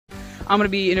I'm gonna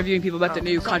be interviewing people about the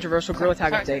new controversial Gorilla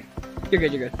Tag update. You're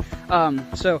good, you're good.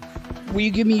 So, will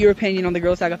you give me your opinion on the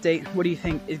Gorilla Tag update? What do you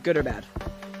think is good or bad?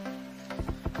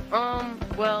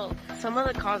 Well, some of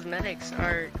the cosmetics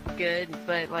are good,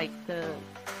 but like the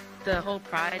whole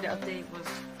Pride update was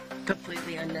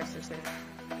completely unnecessary.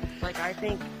 Like I just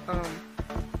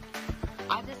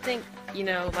think, you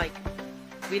know, like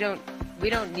we don't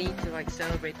need to like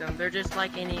celebrate them. They're just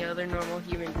like any other normal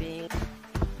human being.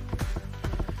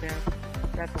 Yeah,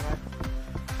 that's all.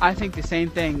 I think the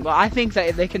same thing. Well, I think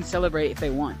that they can celebrate if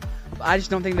they want. But I just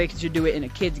don't think they should do it in a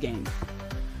kids game.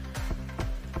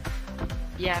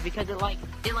 Yeah, because it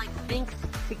makes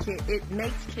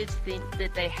kids think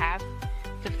that they have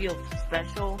to feel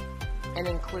special and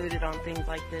included on things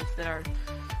like this that are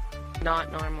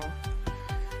not normal.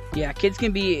 Yeah, kids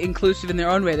can be inclusive in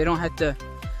their own way. They don't have to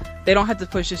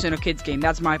push this in a kids game.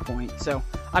 That's my point. So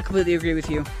I completely agree with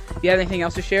you. Do you have anything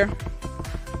else to share?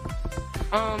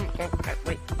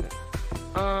 Wait.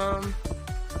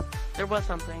 There was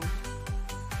something.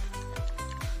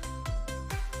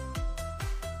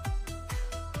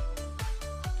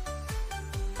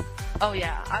 Oh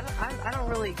yeah, I don't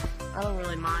really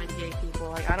mind gay people.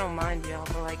 Like I don't mind y'all,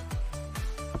 but like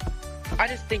I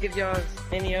just think of y'all as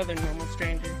any other normal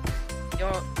stranger.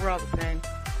 We're all the same.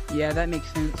 Yeah, that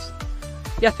makes sense.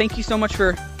 Yeah, thank you so much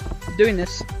for doing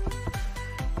this.